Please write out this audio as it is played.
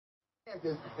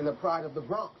Panthers and the pride of the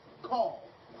Bronx, Carl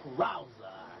Krauser.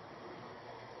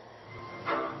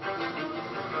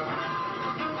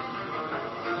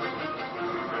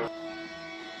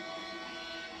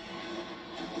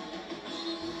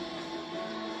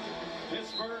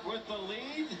 Pittsburgh with the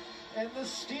lead, and the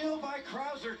steal by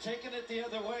Krauser taking it the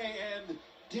other way, and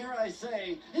dare I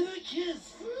say, the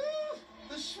kiss.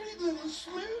 The sweet little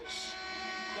smooch.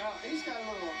 Now, he's got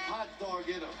a little hot dog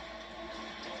in him.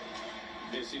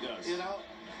 Yes, he does. You know,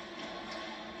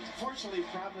 fortunately,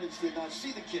 Providence did not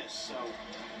see the kiss, so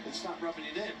it's not rubbing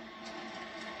it in.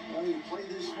 Well, you play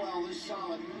this well, this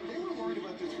solid. They were worried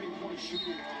about the three-point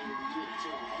shooting earlier in the year, too.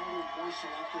 A little more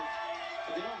selective.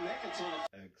 But they don't make a ton of...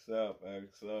 X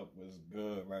up was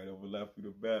good. Right over left, we the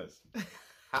best.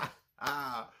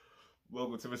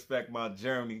 Welcome to Respect My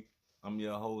Journey. I'm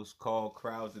your host, Carl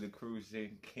Krauser, the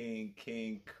Cruising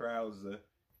King Krauser,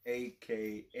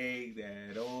 a.k.a.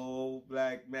 that old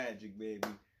black magic, baby.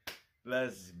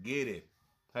 Let's get it.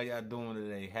 How y'all doing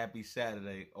today? Happy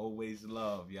Saturday. Always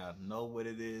love. Y'all know what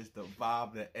it is. The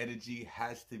vibe, the energy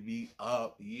has to be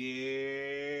up.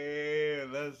 Yeah,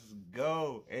 let's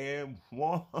go. And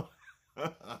one.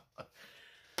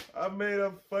 I made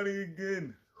up funny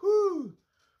again. Whew.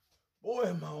 Boy,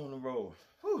 am I on the road.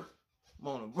 Whew. I'm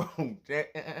on the road,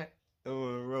 Jack. I'm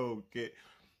on the road, kid.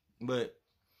 But,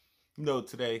 you know,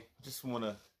 today, just want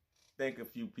to thank a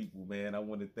few people, man. I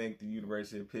want to thank the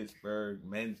University of Pittsburgh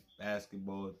men's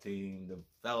basketball team, the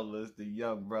fellas, the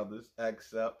young brothers,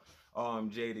 XUp,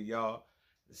 RMJ to y'all.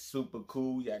 It's super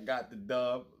cool. Y'all got the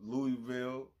dub.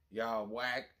 Louisville, y'all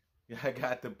whack. Y'all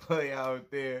got the play out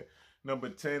there. Number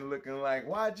 10 looking like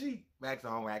YG. Max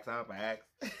on wax on wax.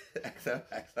 X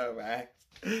on wax.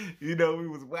 You know, we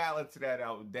was wilding to that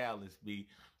out in Dallas, B.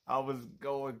 I was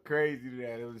going crazy to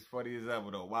that. It was funny as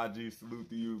ever, though. YG, salute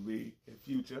to you, B. In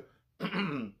future.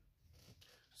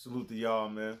 Salute to y'all,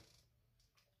 man.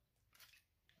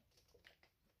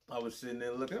 I was sitting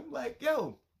there looking. I'm like,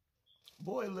 yo,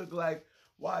 boy, look like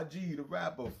YG, the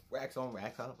rapper. Racks on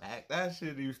racks on racks. That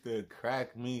shit used to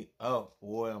crack me up,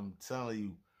 boy. I'm telling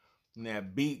you. And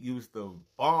that beat used to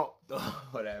bump, though.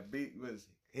 That beat was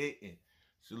hitting.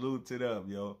 Salute to them,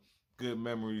 yo. Good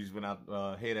memories when I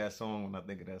hear that song, when I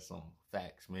think of that song.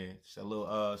 Facts, man.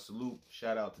 Salute.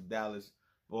 Shout out to Dallas.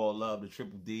 All love to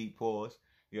Triple D, pause.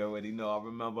 You already know.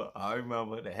 I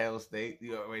remember the Hell State.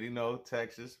 You already know.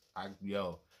 Texas.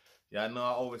 Y'all know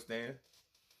I overstand.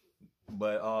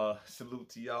 But salute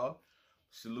to y'all.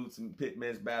 Salute to Pitt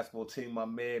men's basketball team, my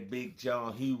man Big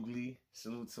John Hughley.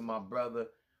 Salute to my brother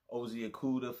Ozzy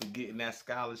Akuda for getting that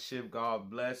scholarship. God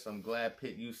bless. I'm glad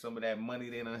Pitt used some of that money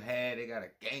they done had. They got a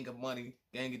gang of money,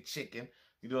 gang of chicken.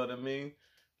 You know what I mean?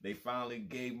 They finally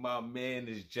gave my man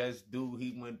his just due.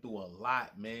 He went through a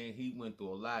lot, man. He went through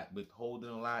a lot, withholding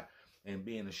a lot, and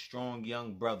being a strong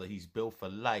young brother. He's built for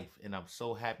life, and I'm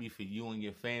so happy for you and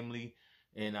your family.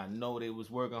 And I know they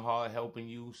was working hard helping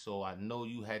you, so I know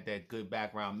you had that good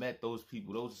background. Met those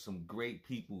people. Those are some great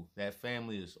people. That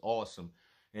family is awesome.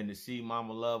 And to see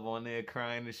Mama Love on there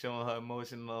crying and showing her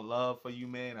emotional love for you,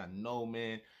 man, I know,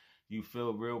 man, you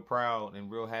feel real proud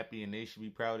and real happy, and they should be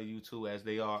proud of you too, as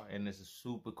they are. And it's a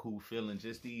super cool feeling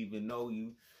just to even know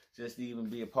you, just to even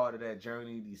be a part of that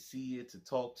journey, to see it, to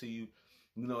talk to you,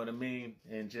 you know what I mean?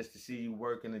 And just to see you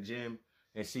work in the gym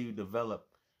and see you develop.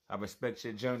 I respect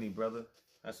your journey, brother.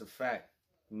 That's a fact.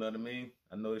 You know what I mean?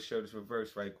 I know the shirt is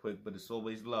reversed right quick, but it's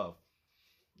always love.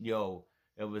 Yo,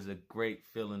 it was a great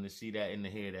feeling to see that and to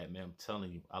hear that, man. I'm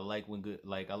telling you. I like when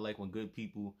good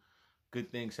people,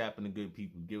 good things happen to good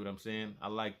people. Get what I'm saying? I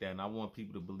like that, and I want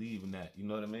people to believe in that. You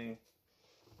know what I mean?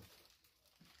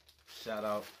 Shout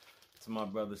out to my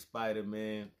brother Spider,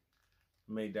 man.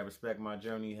 Made that Respect My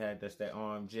Journey. That's that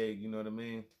RMJ. You know what I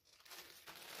mean?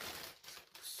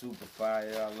 Super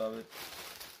fire. I love it.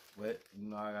 But, you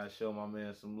know, I gotta show my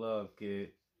man some love,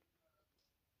 kid.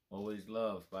 Always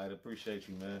love, Spider. Appreciate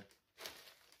you, man.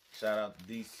 Shout out to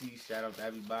DC. Shout out to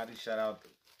everybody. Shout out to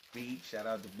B. Shout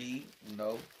out to B. You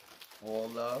know, all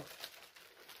love.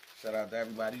 Shout out to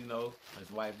everybody. You know, his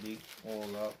wife B. All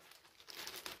love.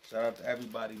 Shout out to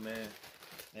everybody, man.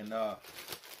 And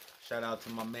shout out to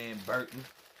my man Burton.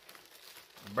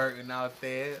 Burton out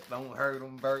there. Don't hurt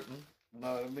him, Burton. You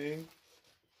know what I mean?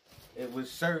 It was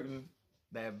certain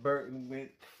that Burton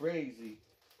went crazy.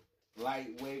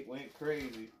 Lightweight went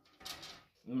crazy.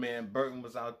 Man, Burton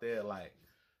was out there like,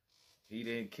 he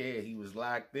didn't care. He was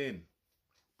locked in.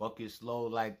 Bucket slow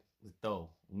like the throw.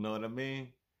 You know what I mean?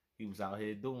 He was out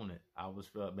here doing it. I was,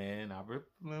 man,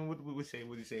 what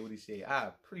did he say? I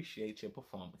appreciate your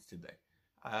performance today.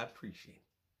 I appreciate it.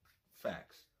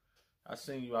 Facts. I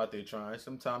seen you out there trying.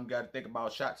 Sometimes you got to think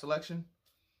about shot selection.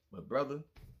 But brother,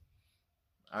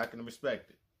 I can respect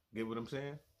it. Get what I'm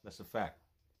saying? That's a fact.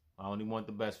 I only want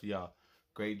the best for y'all.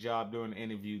 Great job during the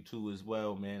interview too as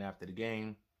well, man. After the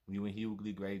game, you and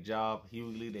Hughley, great job.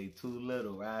 Hughley, they too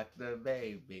little. Rock the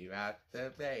baby, rock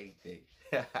the baby.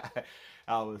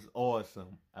 I was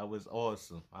awesome. I was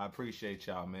awesome. I appreciate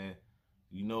y'all, man.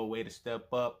 You know, way to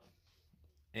step up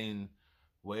and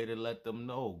way to let them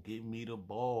know. Give me the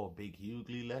ball, Big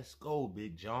Hughley. Let's go,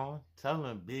 Big John. Tell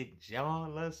him, Big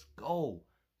John, let's go.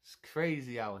 It's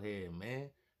crazy out here, man.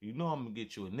 You know I'm gonna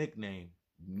get you a nickname.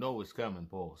 You know it's coming,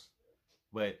 boss.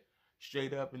 But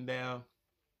straight up and down,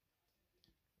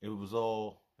 it was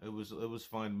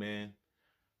fun, man.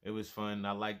 It was fun.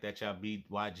 I like that y'all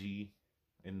beat YG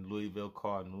and Louisville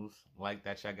Cardinals. Like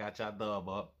that y'all got y'all dub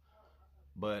up.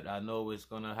 But I know it's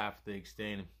gonna have to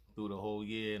extend through the whole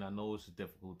year, and I know it's a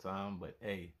difficult time, but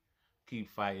hey, keep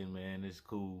fighting, man. It's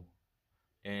cool.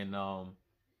 And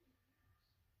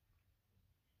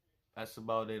that's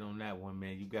about it on that one,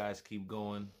 man. You guys keep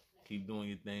going, keep doing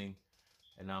your thing,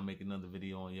 and I'll make another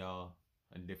video on y'all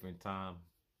a different time,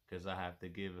 because I have to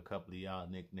give a couple of y'all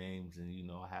nicknames, and you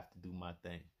know I have to do my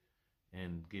thing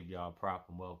and give y'all a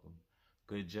proper welcome.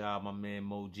 Good job, my man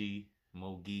Mogi.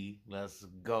 Let's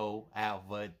go.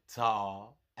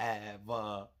 Avatar. Let's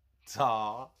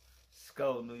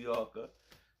go, New Yorker.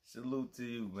 Salute to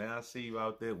you, man. I see you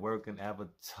out there working,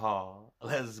 Avatar.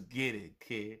 Let's get it,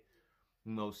 kid.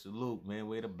 You know, salute, man.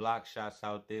 Way to block shots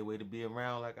out there. Way to be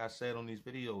around, like I said on these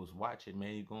videos. Watch it,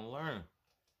 man. You're going to learn.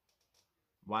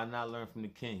 Why not learn from the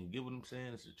king? You get what I'm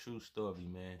saying? It's a true story,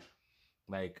 man.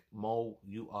 Like, Mo,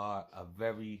 you are a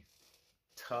very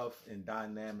tough and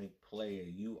dynamic player.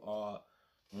 You are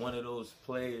one of those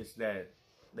players that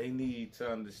they need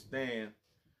to understand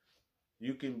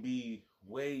you can be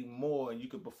way more and you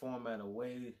can perform at a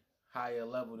way higher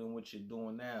level than what you're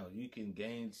doing now. You can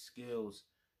gain skills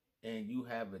and you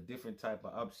have a different type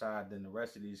of upside than the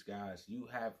rest of these guys. You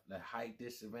have the height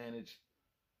disadvantage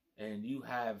and you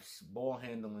have ball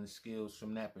handling skills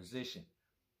from that position.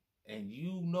 And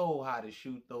you know how to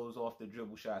shoot those off the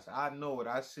dribble shots. I know it.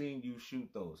 I seen you shoot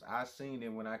those. I seen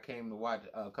it when I came to watch,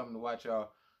 coming to watch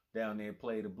y'all down there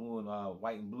play the blue and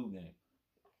white and blue game.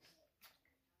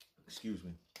 Excuse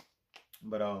me.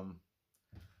 But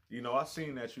you know, I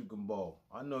seen that you can ball.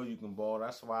 I know you can ball.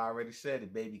 That's why I already said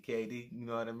it, baby KD. You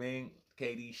know what I mean?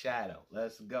 KD shadow.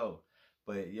 Let's go.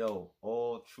 But yo,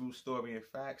 all true story and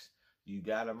facts. You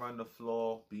got to run the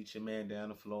floor, beat your man down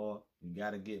the floor. You got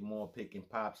to get more pick and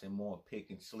pops and more pick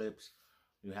and slips.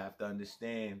 You have to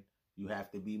understand, you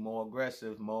have to be more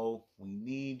aggressive, Mo. We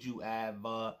need you,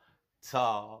 Avatar.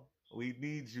 We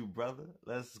need you, brother.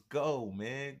 Let's go,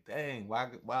 man. Dang,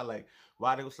 why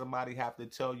does somebody have to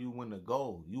tell you when to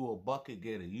go? You a bucket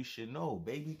getter. You should know.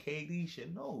 Baby KD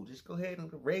should know. Just go ahead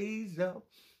and raise up.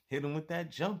 Hit him with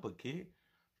that jumper, kid.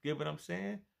 Get what I'm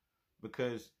saying?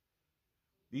 Because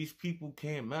these people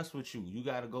can't mess with you. You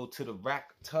got to go to the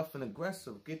rack tough and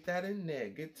aggressive. Get that in there.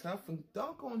 Get tough and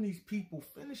dunk on these people.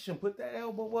 Finish them. Put that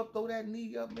elbow up. Throw that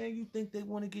knee up, man. You think they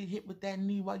want to get hit with that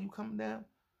knee while you come down?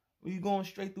 When you going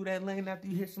straight through that lane after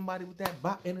you hit somebody with that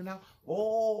bop in and out?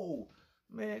 Oh,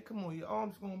 man, come on. Your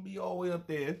arm's going to be all the way up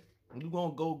there. You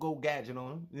going to go gadget on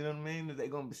them. You know what I mean? They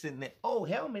going to be sitting there. Oh,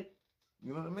 helmet.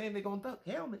 You know what I mean? They going to duck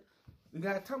helmet. You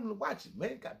got to tell them to watch it,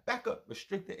 man. Got back up.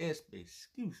 Restrict the airspace.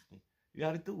 Excuse me. You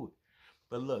got to do it.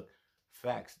 But look,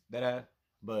 facts. But I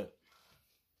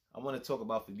want to talk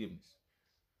about forgiveness.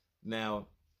 Now,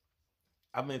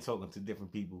 I've been talking to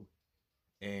different people,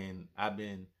 and I've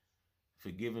been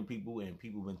forgiving people, and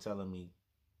people been telling me,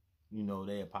 you know,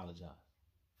 they apologize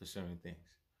for certain things.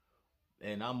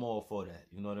 And I'm all for that.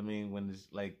 You know what I mean? When it's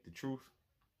like the truth,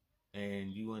 and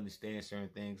you understand certain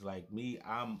things. Like me,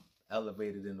 I'm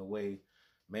elevated in a way,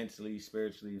 mentally,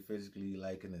 spiritually, physically,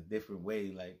 like in a different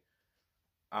way.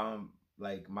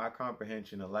 Like my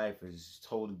comprehension of life is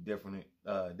totally different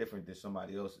than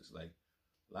somebody else's. Like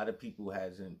a lot of people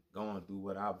hasn't gone through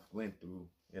what I've went through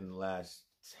in the last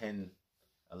 10,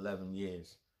 11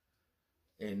 years.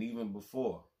 And even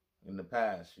before, in the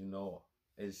past, you know,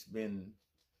 it's been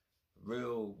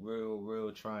real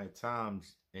trying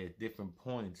times at different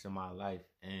points in my life.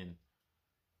 And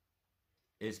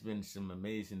it's been some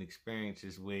amazing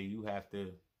experiences where you have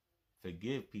to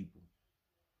forgive people.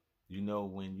 You know,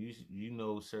 when you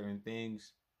know certain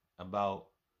things about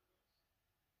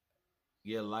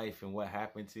your life and what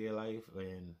happened to your life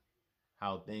and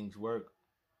how things work,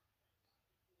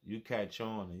 you catch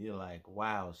on and you're like,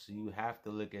 wow. So you have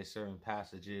to look at certain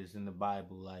passages in the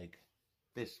Bible like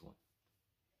this one.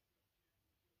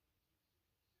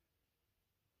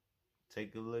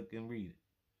 Take a look and read it.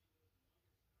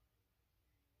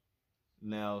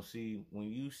 Now, see,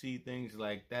 when you see things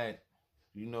like that,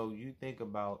 you know, you think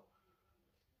about,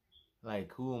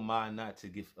 like, who am I not to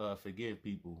forgive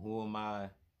people? Who am I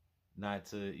not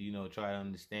to, you know, try to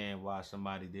understand why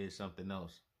somebody did something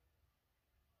else?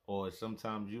 Or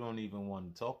sometimes you don't even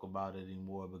want to talk about it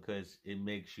anymore because it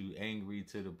makes you angry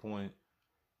to the point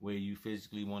where you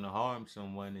physically want to harm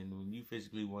someone. And when you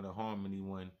physically want to harm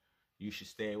anyone, you should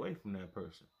stay away from that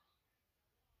person.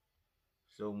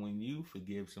 So when you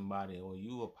forgive somebody or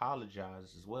you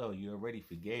apologize as well, you already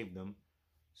forgave them.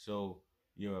 So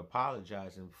you're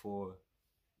apologizing for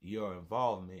your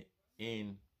involvement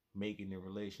in making the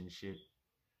relationship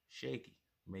shaky,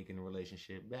 making the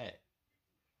relationship bad.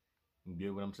 You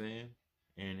get what I'm saying?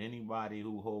 And anybody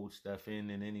who holds stuff in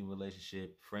any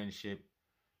relationship, friendship,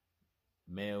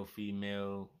 male,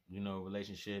 female, you know,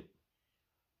 relationship,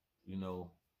 you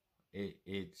know, it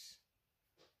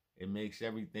makes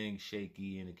everything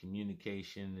shaky, and the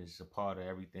communication is a part of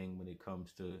everything when it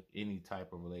comes to any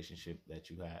type of relationship that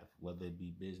you have, whether it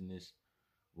be business,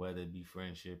 whether it be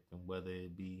friendship, and whether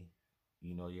it be,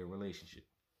 you know, your relationship,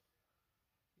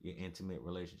 your intimate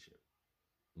relationship,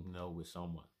 you know, with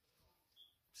someone.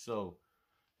 So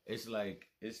it's like,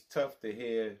 it's tough to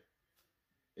hear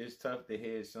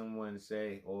someone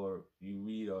say, or you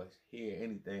read or hear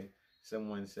anything,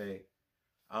 someone say,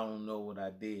 I don't know what I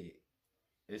did.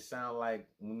 It sounds like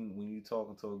when you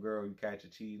talking to a girl, you catch her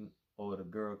cheating, or the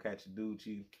girl catch a dude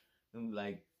cheating, and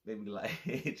they be like,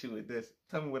 hit you with this.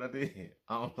 Tell me what I did.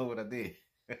 I don't know what I did.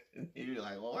 You be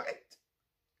like, what?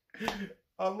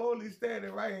 I'm only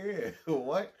standing right here.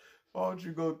 What? Why don't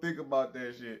you go think about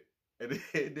that shit and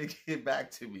then they get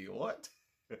back to me? What?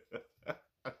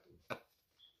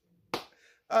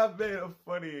 I made it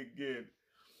funny again.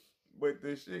 But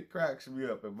this shit cracks me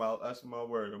up, and that's my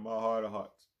word, in my heart of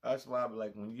hearts. That's why I'm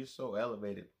like, when you're so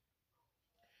elevated,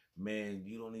 man,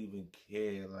 you don't even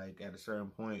care. Like, at a certain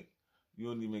point, you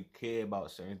don't even care about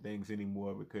certain things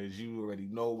anymore because you already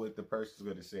know what the person's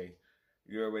going to say.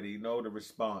 You already know the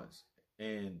response.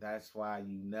 And that's why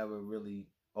you never really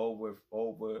over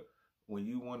when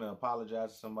you want to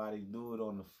apologize to somebody, do it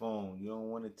on the phone. You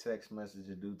don't want to text message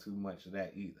or do too much of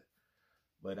that either.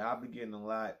 But I've been getting a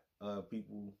lot of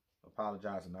people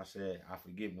apologizing. I said I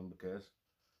forgive them because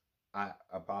I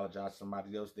apologized to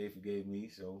somebody else. They forgave me.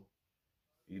 So,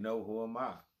 you know, who am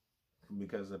I?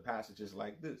 Because of passages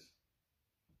like this.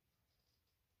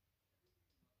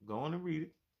 Go on and read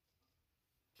it.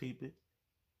 Peep it.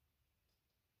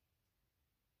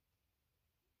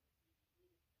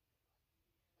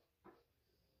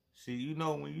 See, you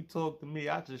know, when you talk to me,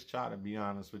 I just try to be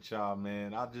honest with y'all,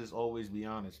 man. I just always be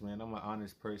honest, man. I'm an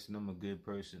honest person. I'm a good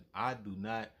person. I do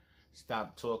not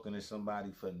stop talking to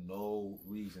somebody for no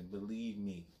reason. Believe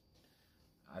me.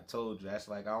 I told you, that's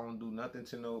like I don't do nothing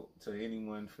to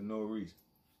anyone for no reason.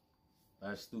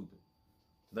 That's stupid.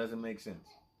 Doesn't make sense.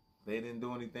 They didn't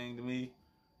do anything to me.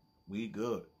 We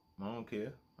good. I don't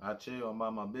care. I chill. I'm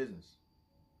about my business.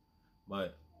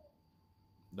 But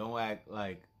don't act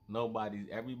like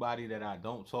everybody that I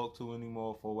don't talk to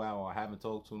anymore for a while, or I haven't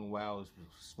talked to in a while,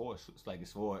 it's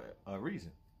for a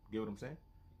reason. Get what I'm saying?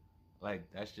 Like,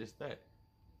 that's just that.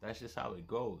 That's just how it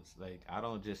goes. Like, I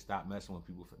don't just stop messing with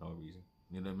people for no reason.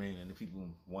 You know what I mean? And the people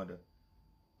wonder,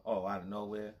 oh, out of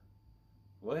nowhere,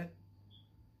 what?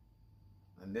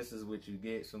 And this is what you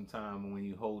get sometimes when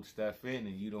you hold stuff in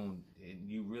and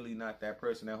you really not that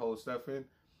person that holds stuff in.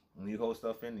 When you hold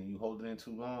stuff in and you hold it in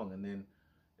too long, and then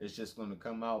it's just going to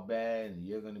come out bad and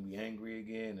you're going to be angry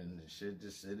again, and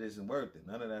it isn't worth it.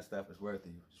 None of that stuff is worth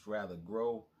it. Just rather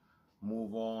grow,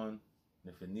 move on.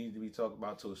 If it needs to be talked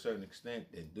about to a certain extent,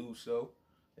 then do so.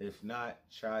 If not,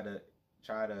 try to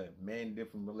mend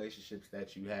different relationships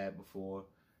that you had before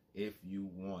if you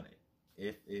want it.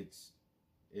 If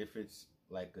it's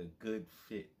like a good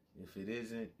fit. If it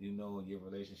isn't, you know, your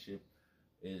relationship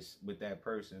is with that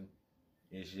person,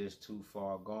 it's just too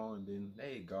far gone, then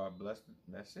hey, God bless it.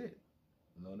 That's it.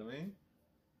 You know what I mean?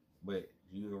 But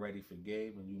you already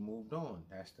forgave and you moved on.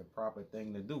 That's the proper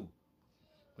thing to do.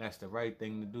 That's the right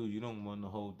thing to do. You don't want to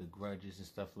hold the grudges and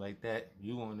stuff like that.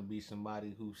 You want to be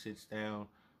somebody who sits down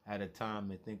at a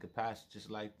time and think of passages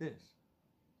like this.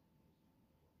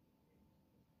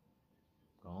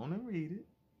 Go on and read it.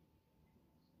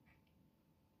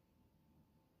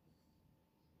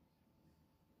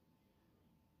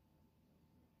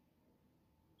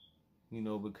 You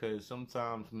know, because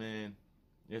sometimes, man,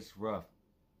 it's rough.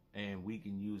 And we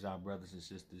can use our brothers and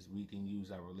sisters. We can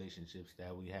use our relationships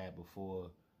that we had before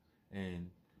and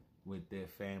with their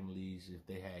families, if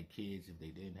they had kids, if they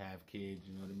didn't have kids,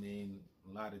 you know what I mean?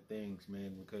 A lot of things,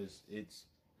 man, because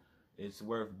it's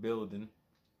worth building.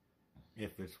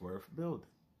 if it's worth building.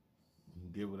 You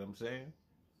get what I'm saying?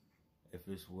 If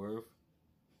it's worth,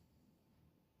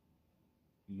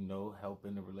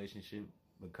 helping the relationship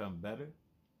become better,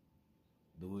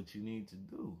 do what you need to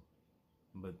do.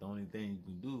 But the only thing you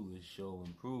can do is show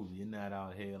and prove. You're not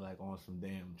out here like on some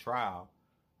damn trial.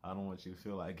 I don't want you to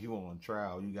feel like you on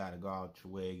trial. You got to go out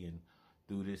your way and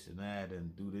do this and that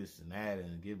and do this and that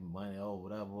and give money or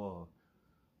whatever. Or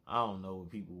I don't know what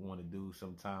people want to do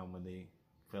sometimes when they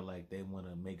feel like they want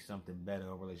to make something better,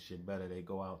 a relationship better. They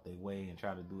go out their way and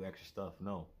try to do extra stuff.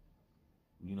 No.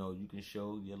 You can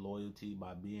show your loyalty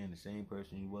by being the same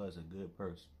person you was, a good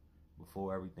person,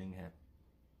 before everything happened.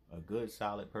 A good,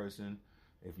 solid person.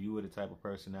 If you were the type of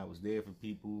person that was there for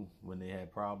people when they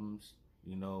had problems,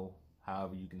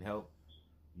 however you can help,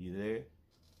 you're there.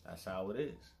 That's how it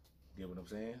is. Get what I'm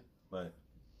saying? But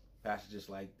passages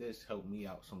like this help me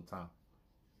out sometimes.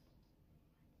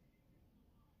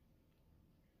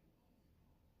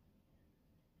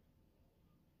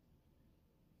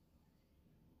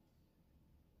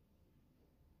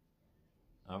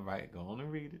 All right, go on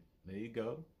and read it. There you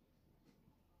go.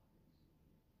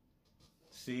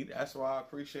 See, that's why I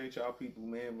appreciate y'all people,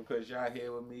 man, because y'all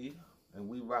here with me and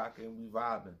we rocking, we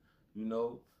vibing,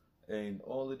 and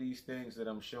all of these things that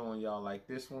I'm showing y'all, like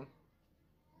this one.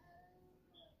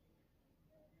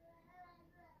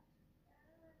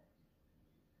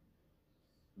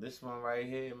 This one right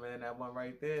here, man, that one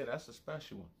right there, that's a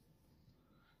special one.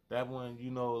 That one,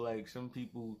 like some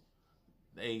people,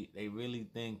 they really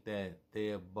think that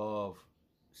they're above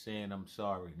saying I'm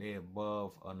sorry. They're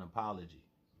above an apology,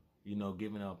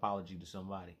 giving an apology to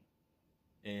somebody.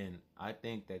 And I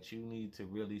think that you need to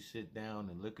really sit down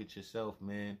and look at yourself,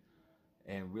 man,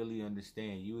 and really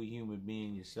understand you're a human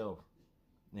being yourself.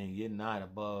 And you're not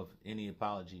above any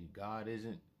apology. God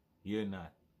isn't, you're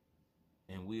not.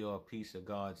 And we are a piece of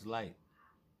God's light.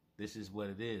 This is what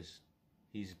it is.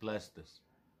 He's blessed us.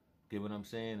 Get what I'm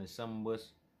saying? And some of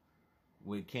us,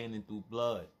 we're canon through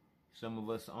blood. Some of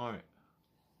us aren't.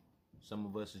 Some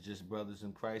of us are just brothers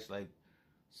in Christ, like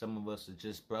some of us are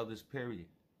just brothers, period.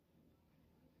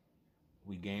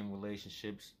 We gain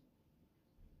relationships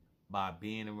by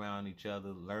being around each other,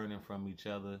 learning from each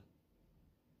other,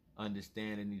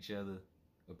 understanding each other,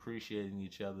 appreciating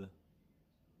each other,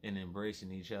 and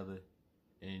embracing each other,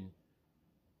 and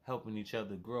helping each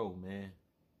other grow, man.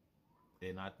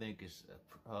 And I think it's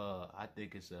what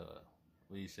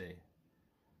do you say?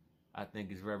 I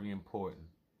think it's very important.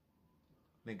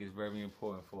 I think it's very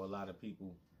important for a lot of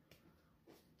people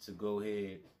to go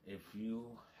ahead, if you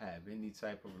have any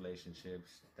type of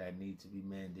relationships that need to be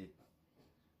mended,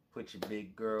 put your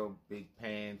big girl, big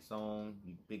pants on,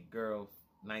 your big girl,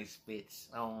 nice fits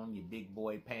on, your big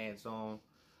boy pants on,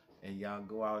 and y'all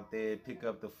go out there, pick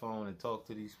up the phone and talk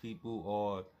to these people,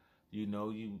 or,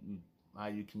 how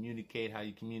you communicate,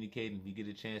 and if you get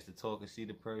a chance to talk and see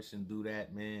the person, do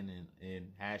that, man, and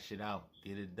hash it out,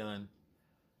 get it done,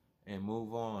 and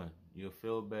move on. You'll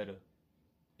feel better.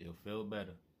 You'll feel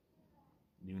better.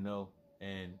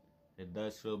 And it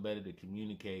does feel better to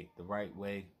communicate the right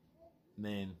way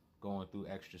than going through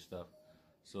extra stuff.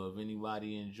 So if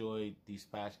anybody enjoyed these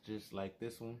passages like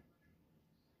this one,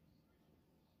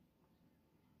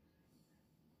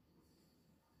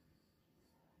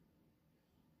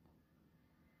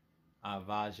 I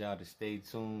advise y'all to stay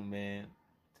tuned, man.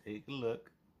 Take a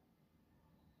look.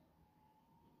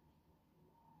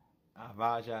 I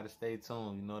advise y'all to stay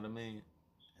tuned, you know what I mean?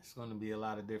 It's going to be a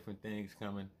lot of different things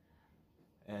coming.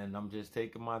 And I'm just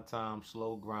taking my time,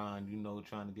 slow grind,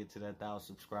 trying to get to that 1,000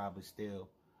 subscribers still.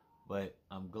 But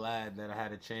I'm glad that I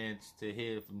had a chance to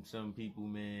hear from some people,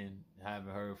 man, I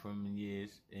haven't heard from in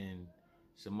years. And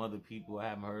some other people I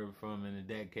haven't heard from in a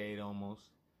decade almost.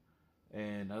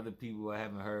 And other people I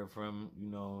haven't heard from,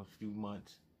 a few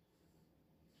months.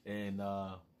 And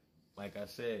like I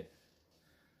said,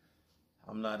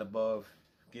 I'm not above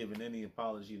giving any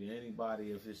apology to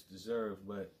anybody if it's deserved,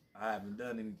 but I haven't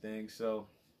done anything, so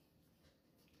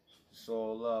it's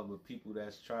all love. With people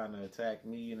that's trying to attack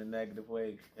me in a negative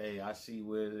way, hey, I see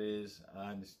where it is.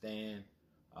 I understand.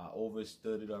 I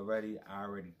overstood it already. I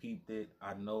already peeped it.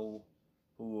 I know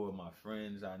who are my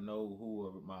friends. I know who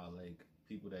are my,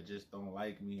 people that just don't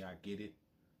like me. I get it.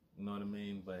 You know what I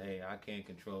mean? But hey, I can't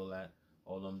control that.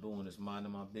 All I'm doing is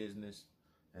minding my business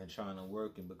and trying to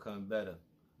work and become better.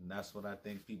 And that's what I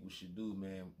think people should do,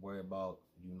 man. Worry about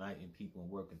uniting people and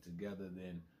working together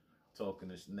than talking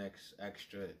this next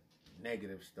extra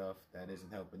negative stuff that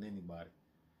isn't helping anybody.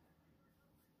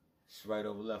 It's right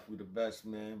over left. We the best,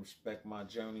 man. Respect my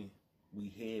journey. We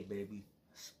here, baby.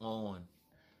 It's on.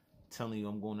 telling you,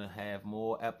 I'm going to have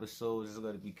more episodes. It's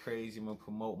going to be crazy. I'm going to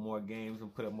promote more games. I'm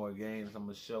going to put up more games. I'm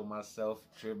going to show myself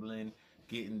dribbling,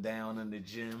 getting down in the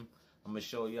gym. I'm going to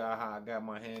show y'all how I got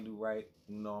my handle right.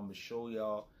 I'm going to show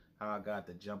y'all how I got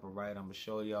the jumper right. I'm going to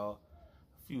show y'all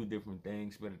a few different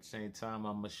things. But at the same time,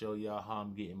 I'm going to show y'all how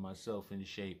I'm getting myself in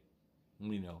shape,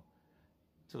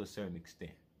 to a certain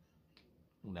extent.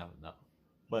 You never know.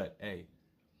 But, hey,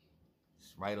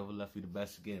 it's right over left. You the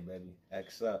best again, baby.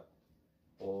 X up.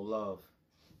 All love.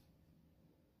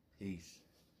 Peace.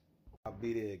 I'll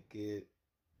be there, kid.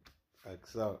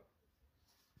 X up.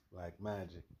 Like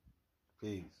magic.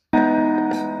 Peace.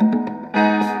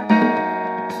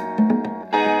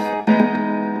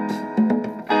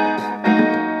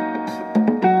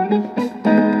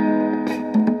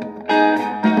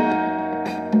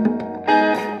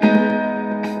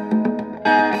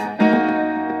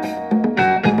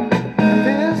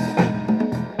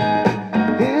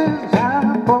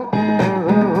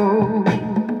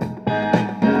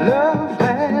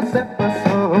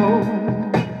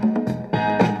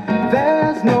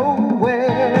 There's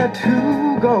nowhere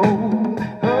to go.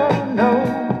 Oh no,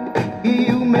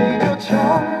 you made your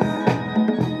choice.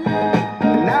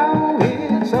 Now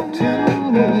it's up to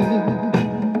me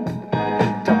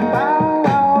to bow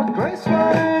out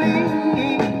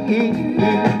gracefully.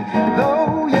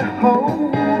 Though you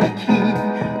hold the key,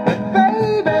 but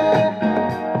baby,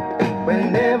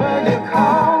 whenever you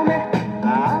call me,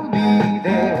 I'll be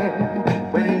there.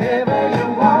 Whenever you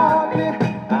want me,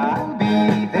 I'll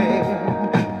be there.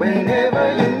 Whenever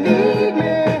you need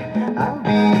me, I'll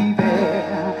be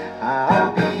there.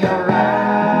 I'll be around.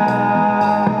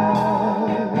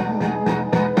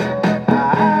 I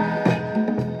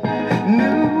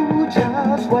knew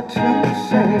just what to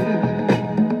say.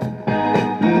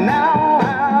 Now I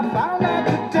found out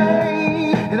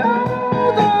today that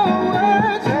all the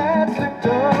words had slipped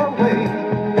away.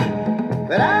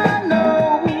 But I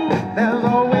know there's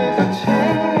always a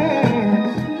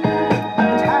chance. A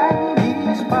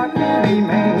tiny spark will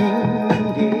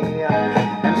remain,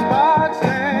 yeah. And sparks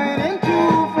turn into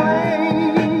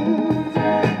flames,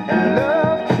 and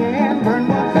love can burn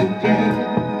once again.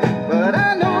 But I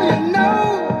know you know,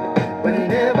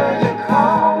 whenever you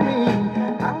call me,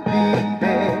 I'll be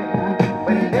there.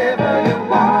 Whenever you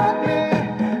want me,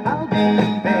 I'll be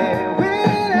there.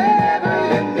 Whenever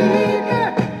you need me,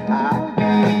 I'll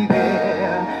be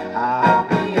there. I'll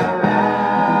be around.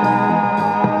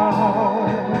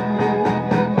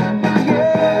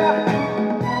 Yeah.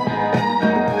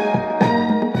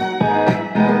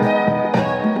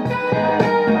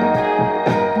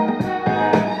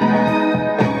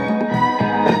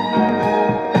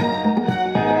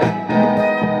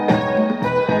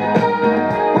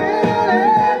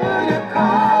 Whenever you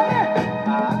call me,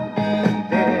 I'll be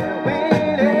there.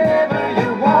 Whenever you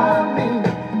want me,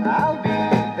 I'll be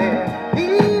there.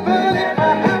 Even if I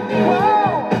have to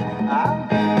walk, I'll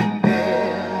be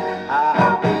there.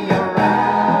 I'll be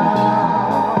around.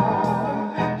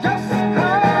 Just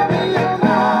call me on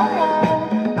the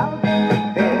phone. I'll be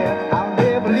there. I'll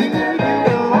never leave you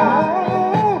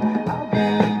alone. I'll be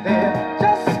there.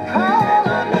 Just call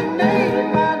on the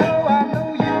name. I know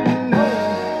you know.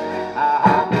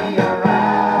 I'll be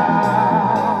around.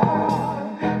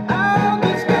 I'll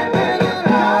be skipping and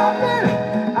hopping.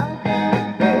 I'll be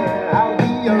there. I'll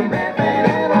be a ripping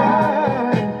and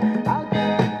running. I'll be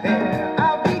there.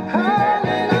 I'll be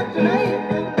calling up your name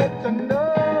to let you know.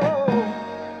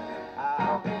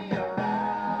 I'll be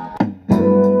around.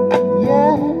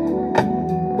 Yeah.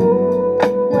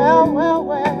 Well.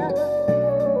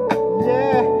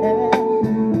 Yeah.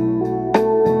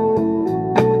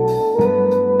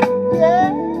 Yeah.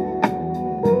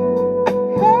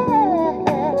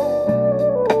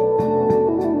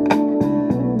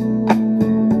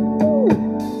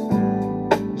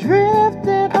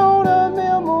 Drifting on a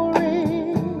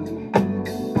memory.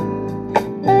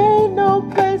 Ain't no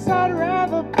place I'd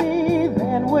rather be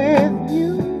than with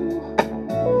you.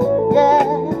 Yeah.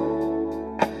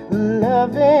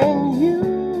 Loving you.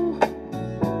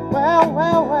 Well.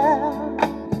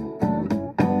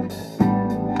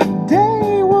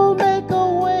 Day will make a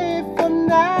way for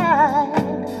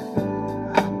night.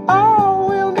 All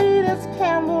we'll need is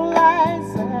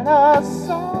candlelight and a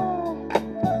song.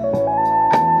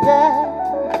 Yeah,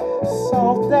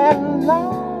 soft and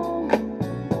long.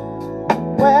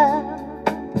 Well,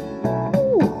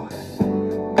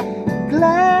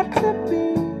 glad to be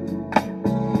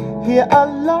here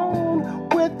alone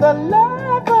with a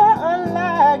lover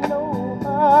unlike no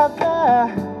other.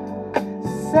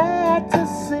 Sad to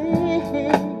see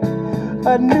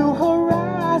a new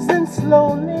horizon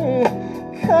slowly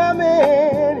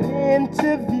coming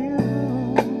into view.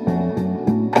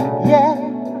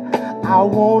 I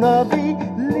wanna be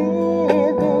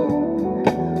living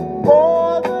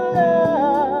for the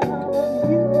love of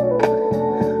you.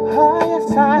 Oh,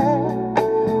 yes, I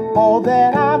am. All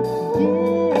that I'm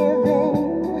giving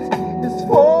is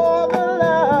for the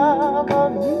love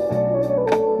of you.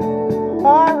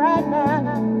 All right now.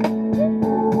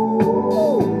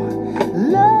 Ooh,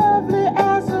 lovely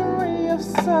as a ray of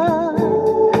sun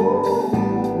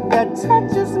that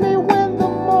touches me when the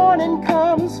morning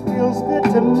comes, feels good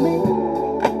to me.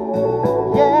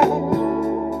 Yeah,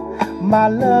 my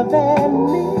love and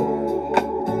me.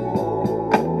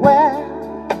 Well,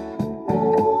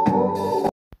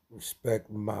 respect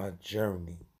my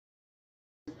journey.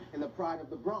 And the pride of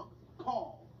the Bronx,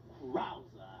 Carl Krauser.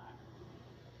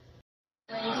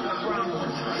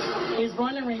 He was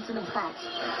born and raised in the Bronx,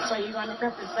 so you're going to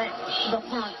represent the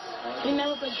Bronx. You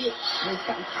never forget where you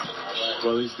come from.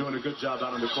 Well, he's doing a good job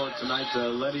out on the court tonight.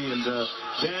 Letty and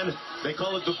Dan, they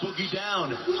call it the boogie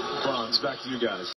down. Bronx, back to you guys.